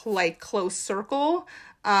 immediate, like, close circle.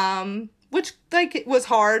 Which, like, it was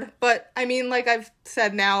hard, but, I mean, like I've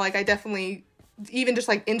said now, like, I definitely, even just,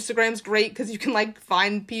 like, Instagram's great because you can, like,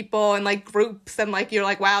 find people and, like, groups, and, like, you're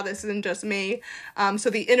like, wow, this isn't just me. So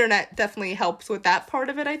the internet definitely helps with that part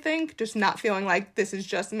of it, I think, just not feeling like this is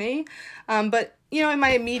just me. But, in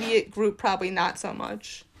my immediate group, probably not so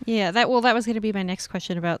much. Yeah, that was going to be my next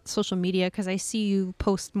question about social media, because I see you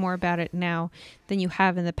post more about it now than you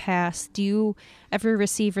have in the past. Do you ever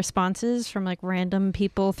receive responses from, like, random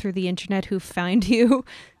people through the internet who find you?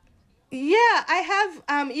 Yeah, I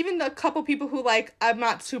have even a couple people who, like, I'm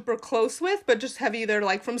not super close with, but just have either,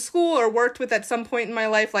 like, from school or worked with at some point in my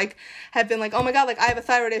life, like, have been like, oh my God, like, I have a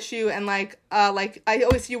thyroid issue, and, like, I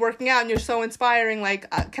always see you working out and you're so inspiring,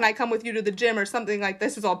 like, can I come with you to the gym or something? Like,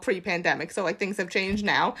 this is all pre-pandemic, so, like, things have changed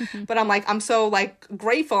now. Mm-hmm. But I'm like, I'm so, like,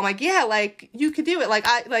 grateful. I'm like, yeah, like, you could do it. Like,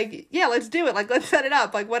 yeah, let's do it. Like, let's set it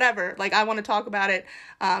up. Like, whatever. Like, I want to talk about it.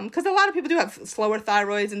 Because a lot of people do have slower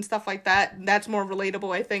thyroids and stuff like that. That's more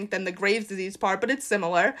relatable, I think, than the Graves' disease part, but it's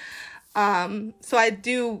similar. So I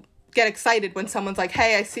do get excited when someone's like,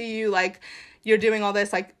 hey, I see you, like, you're doing all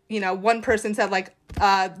this, like, one person said, like,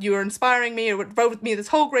 you were inspiring me, or wrote with me this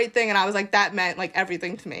whole great thing, and I was like, that meant, like,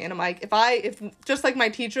 everything to me. And I'm like, if just like my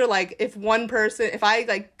teacher, like, if I,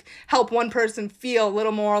 like, help one person feel a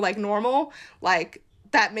little more, like, normal, like,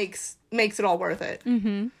 that makes it all worth it.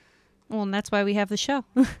 Mm-hmm. Well, and that's why we have the show.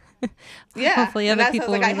 Yeah, hopefully other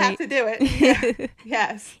people like, I have to do it. Yeah.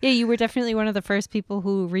 Yes. Yeah, you were definitely one of the first people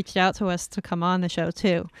who reached out to us to come on the show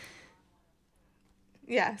too.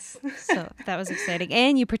 Yes. So that was exciting,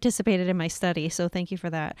 and you participated in my study, so thank you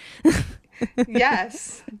for that.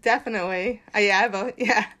 Yes, definitely. I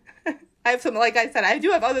have some, like I said, I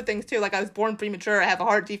do have other things too. Like, I was born premature, I have a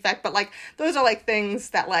heart defect, but, like, those are, like,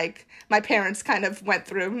 things that, like, my parents kind of went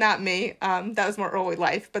through, not me. That was more early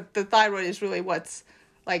life, but the thyroid is really what's,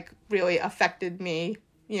 like, really affected me,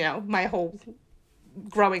 my whole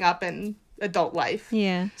growing up and adult life.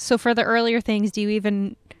 Yeah. So for the earlier things, do you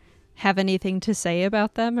even have anything to say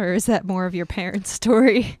about them, or is that more of your parents'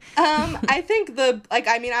 story? I think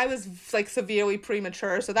I was, like, severely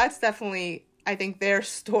premature, so that's definitely, I think their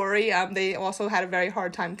story. They also had a very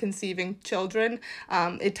hard time conceiving children.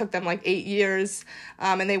 It took them like 8 years,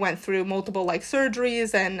 and they went through multiple like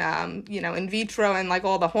surgeries and, in vitro and like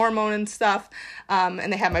all the hormone and stuff.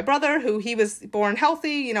 And they had my brother, who he was born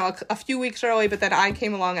healthy, a few weeks early, but then I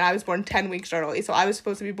came along and I was born 10 weeks early. So I was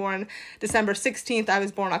supposed to be born December 16th. I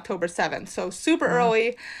was born October 7th. So super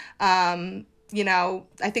early. I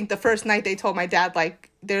think the first night they told my dad, like,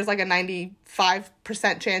 there's like a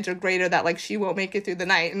 95% chance or greater that like she won't make it through the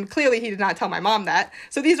night. And clearly he did not tell my mom that.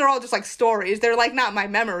 So these are all just like stories. They're like not my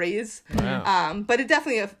memories. Wow. But it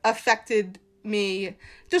definitely affected me.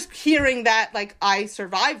 Just hearing that like I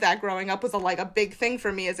survived that growing up was a big thing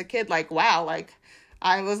for me as a kid. Like, wow, like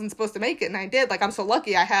I wasn't supposed to make it and I did. Like, I'm so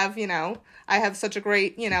lucky I have such a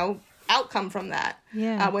great, outcome from that.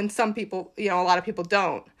 Yeah. When some people, a lot of people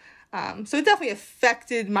don't. So it definitely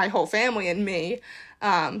affected my whole family and me,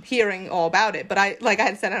 hearing all about it. But I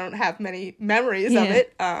had said, I don't have many memories of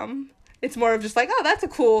it. It's more of just like, oh, that's a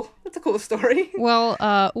cool story.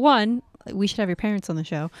 Well, one, we should have your parents on the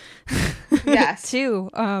show. Yes. Two,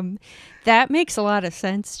 that makes a lot of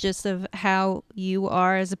sense just of how you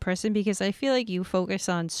are as a person, because I feel like you focus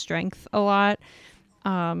on strength a lot.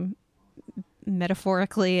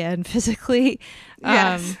 Metaphorically and physically,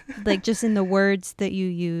 yes. like just in the words that you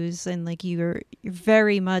use, and like you're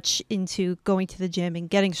very much into going to the gym and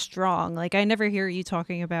getting strong. Like I never hear you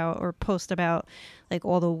talking about or post about like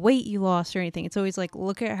all the weight you lost or anything. It's always like,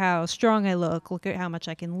 look at how strong I look at how much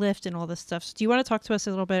I can lift and all this stuff. So do you want to talk to us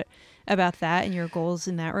a little bit about that and your goals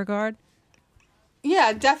in that regard?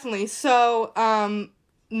 Yeah, definitely. So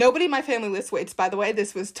nobody in my family lifts weights, by the way.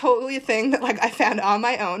 This was totally a thing that like I found on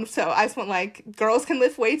my own. So I just went like, girls can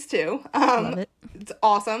lift weights too. Love it. It's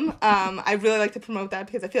awesome. I really like to promote that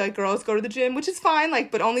because I feel like girls go to the gym, which is fine,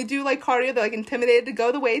 like, but only do like cardio. They're like intimidated to go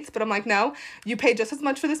to the weights, but I'm like, no, you pay just as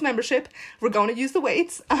much for this membership. We're going to use the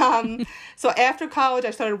weights. So after college,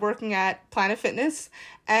 I started working at Planet Fitness,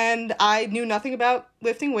 and I knew nothing about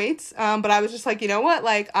lifting weights, but I was just like, you know what,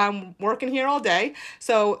 like, I'm working here all day,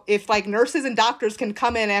 so if, like, nurses and doctors can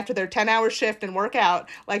come in after their 10-hour shift and work out,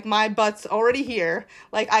 like, my butt's already here,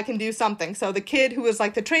 like, I can do something. So the kid who was,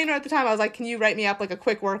 like, the trainer at the time, I was like, can you write me up, like, a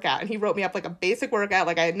quick workout? And he wrote me up, like, a basic workout,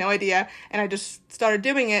 like, I had no idea, and I just started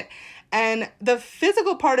doing it, and the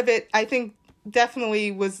physical part of it, I think,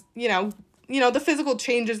 definitely was, the physical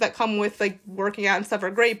changes that come with, like, working out and stuff are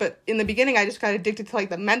great, but in the beginning, I just got addicted to, like,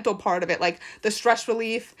 the mental part of it, like, the stress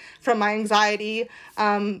relief from my anxiety.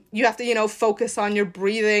 You have to, focus on your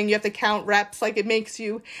breathing. You have to count reps. Like, it makes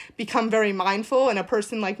you become very mindful, and a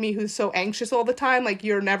person like me who's so anxious all the time, like,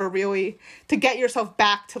 you're never really, to get yourself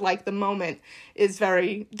back to, like, the moment is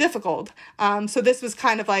very difficult. So this was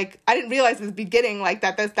kind of, like, I didn't realize in the beginning, like,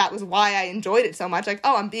 that was why I enjoyed it so much. Like,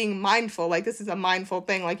 oh, I'm being mindful. Like, this is a mindful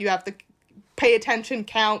thing. Like, you have to pay attention,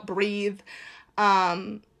 count, breathe.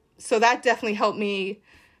 So that definitely helped me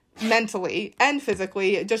mentally and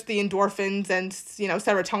physically, just the endorphins and,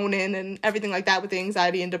 serotonin and everything like that with the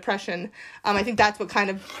anxiety and depression. I think that's what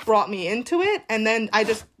kind of brought me into it. And then I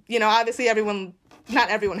just, obviously not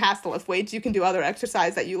everyone has to lift weights. You can do other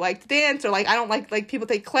exercise that you like to dance, or like, I don't like people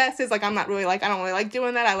take classes. Like, I don't really like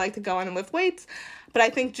doing that. I like to go in and lift weights. But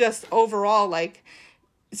I think just overall, like,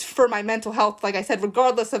 for my mental health, like I said,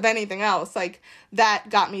 regardless of anything else, like, that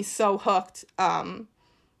got me so hooked,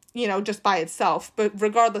 just by itself. But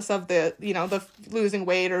regardless of the losing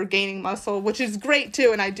weight or gaining muscle, which is great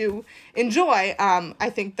too, and I do enjoy, I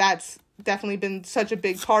think that's definitely been such a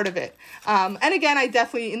big part of it. And again, I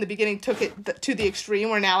definitely in the beginning took it to the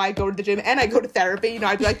extreme where now I go to the gym and I go to therapy.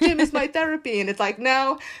 I'd be like, gym is my therapy. And it's like,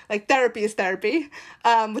 no, like, therapy is therapy,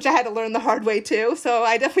 which I had to learn the hard way too. So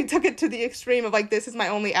I definitely took it to the extreme of like, this is my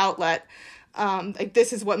only outlet. Like,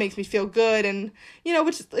 this is what makes me feel good, and,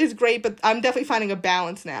 which is great, but I'm definitely finding a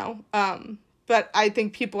balance now. But I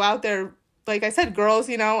think people out there, like I said,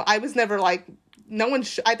 girls, I was never like,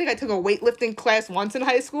 I think I took a weightlifting class once in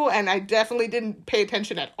high school, and I definitely didn't pay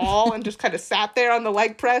attention at all and just kind of sat there on the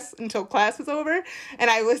leg press until class was over. And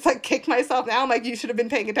I was like, kick myself now. I'm like, you should have been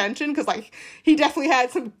paying attention, because like, he definitely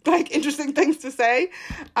had some like interesting things to say.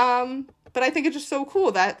 But I think it's just so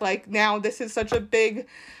cool that like now this is such a big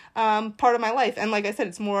part of my life. And like I said,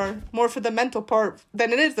 it's more for the mental part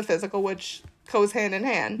than it is the physical, which goes hand in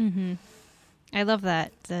hand. Mm-hmm. I love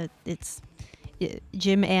that it's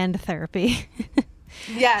gym and therapy.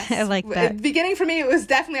 Yes. I like that. At the beginning for me, it was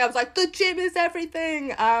definitely, I was like, the gym is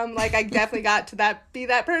everything. Like, I definitely got to be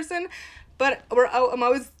that person. but I'm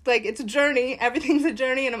always like, it's a journey. Everything's a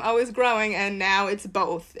journey, and I'm always growing, and now it's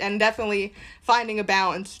both, and definitely finding a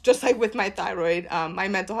balance, just like with my thyroid, my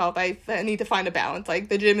mental health. I need to find a balance. Like,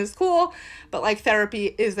 the gym is cool, but like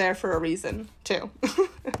therapy is there for a reason too.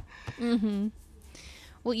 Mm-hmm.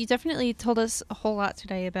 Well, you definitely told us a whole lot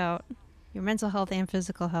today about your mental health and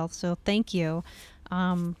physical health, so thank you.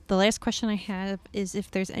 The last question I have is if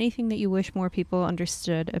there's anything that you wish more people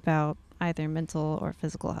understood about either mental or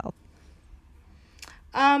physical health.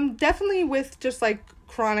 Definitely with just like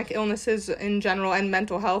chronic illnesses in general and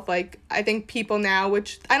mental health. Like, I think people now,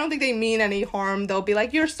 which I don't think they mean any harm, they'll be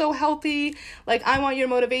like, you're so healthy, like, I want your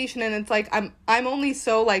motivation, and it's like, I'm only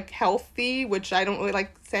so like healthy, which I don't really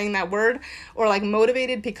like saying that word, or like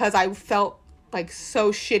motivated, because I felt like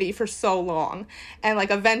so shitty for so long, and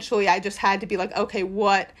like eventually I just had to be like, okay,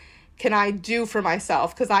 what can I do for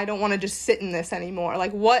myself? Because I don't want to just sit in this anymore.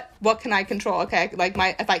 Like, what can I control? Okay, like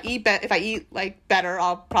if I eat like better,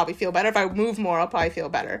 I'll probably feel better. If I move more, I'll probably feel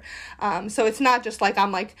better. So it's not just like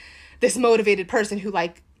I'm like this motivated person who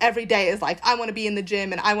like every day is like, I want to be in the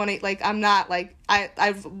gym, and I want to, like, I'm not like,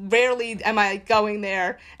 I rarely am I going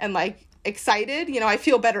there and like excited. You know, I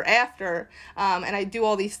feel better after, and I do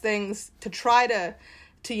all these things to try to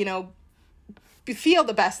you know, feel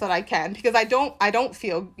the best that I can, because I don't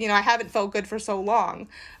feel, you know, I haven't felt good for so long.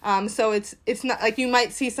 So it's not like you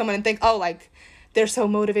might see someone and think, oh, like, they're so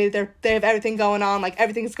motivated, they have everything going on, like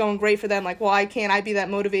everything's going great for them, like, why can't I be that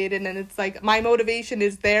motivated? And it's like, my motivation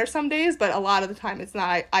is there some days, but a lot of the time it's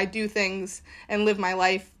not. I do things and live my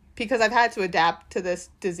life because I've had to adapt to this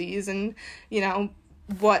disease, and, you know,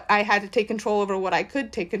 what I had to take control over, what I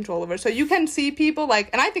could take control over. So you can see people like,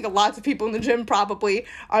 and I think lots of people in the gym probably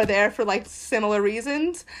are there for like similar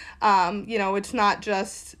reasons. You know, it's not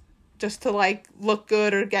just to like look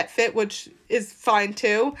good or get fit, which is fine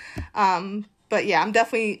too. But yeah, I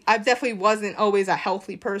definitely wasn't always a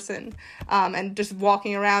healthy person. And just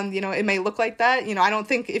walking around, you know, it may look like that. You know, I don't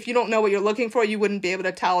think, if you don't know what you're looking for, you wouldn't be able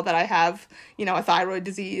to tell that I have, you know, a thyroid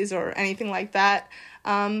disease or anything like that.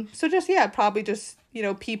 So just, yeah, probably just, you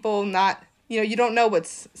know, people not, you know, you don't know what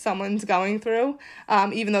someone's going through,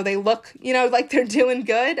 even though they look, you know, like they're doing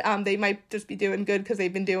good. They might just be doing good because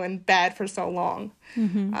they've been doing bad for so long.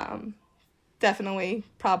 Mm-hmm. Definitely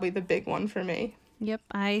probably the big one for me. Yep,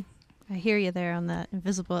 I hear you there on that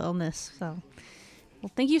invisible illness. So,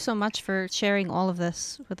 well, thank you so much for sharing all of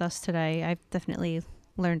this with us today. I've definitely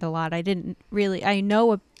learned a lot. I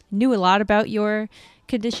knew a lot about your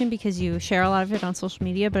condition because you share a lot of it on social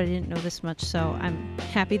media, but I didn't know this much, so I'm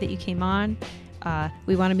happy that you came on.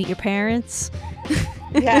 We want to meet your parents.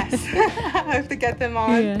 Yes. I have to get them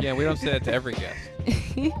on. Yeah, we don't say that to every guest.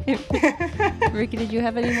 Ricky, did you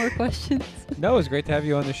have any more questions? No, it was great to have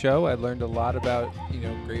you on the show. I learned a lot about, you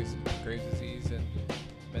know, Graves' disease and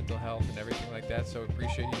mental health and everything like that, so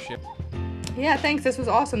appreciate you sharing. Yeah, thanks. This was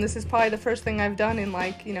awesome. This is probably the first thing I've done in,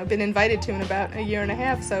 like, you know, been invited to in about a year and a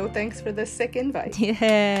half. So thanks for this sick invite.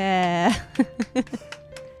 Yeah.